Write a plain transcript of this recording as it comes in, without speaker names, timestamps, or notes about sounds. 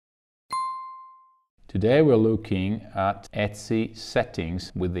Today we're looking at Etsy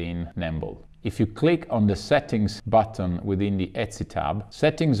settings within Nembol. If you click on the Settings button within the Etsy tab,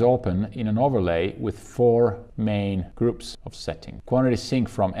 settings open in an overlay with 4 main groups of settings. Quantity sync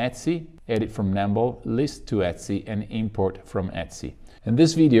from Etsy, edit from Nembol, list to Etsy, and import from Etsy. In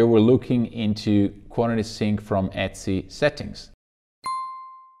this video we're looking into quantity sync from Etsy settings.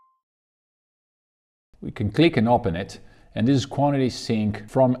 We can click and open it, and this is quantity sync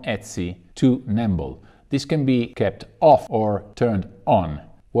from Etsy to Nembol. This can be kept off or turned on.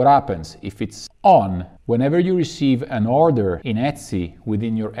 What happens if it's on? Whenever you receive an order in Etsy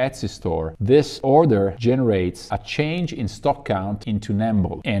within your Etsy store, this order generates a change in stock count into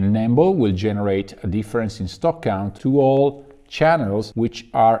Nembol, and Nembol will generate a difference in stock count to all channels which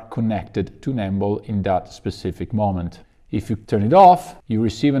are connected to Nembol in that specific moment. If you turn it off, you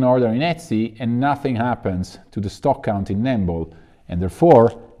receive an order in Etsy and nothing happens to the stock count in Nembol, and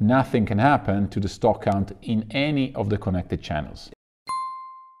therefore nothing can happen to the stock count in any of the connected channels.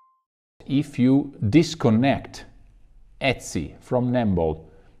 If you disconnect Etsy from Nembol,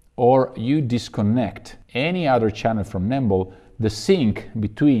 or you disconnect any other channel from Nembol, the sync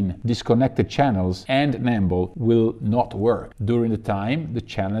between disconnected channels and Nembol will not work during the time the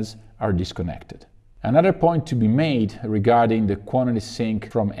channels are disconnected. Another point to be made regarding the quantity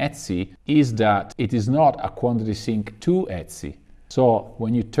sync from Etsy is that it is not a quantity sync to Etsy. So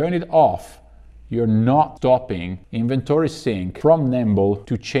when you turn it off, you're not stopping inventory sync from Nembol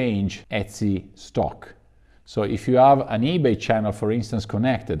to change Etsy stock. So if you have an eBay channel, for instance,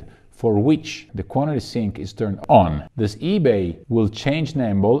 connected, for which the quantity sync is turned on, this eBay will change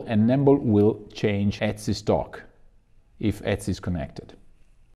Nembol and Nembol will change Etsy stock if Etsy is connected.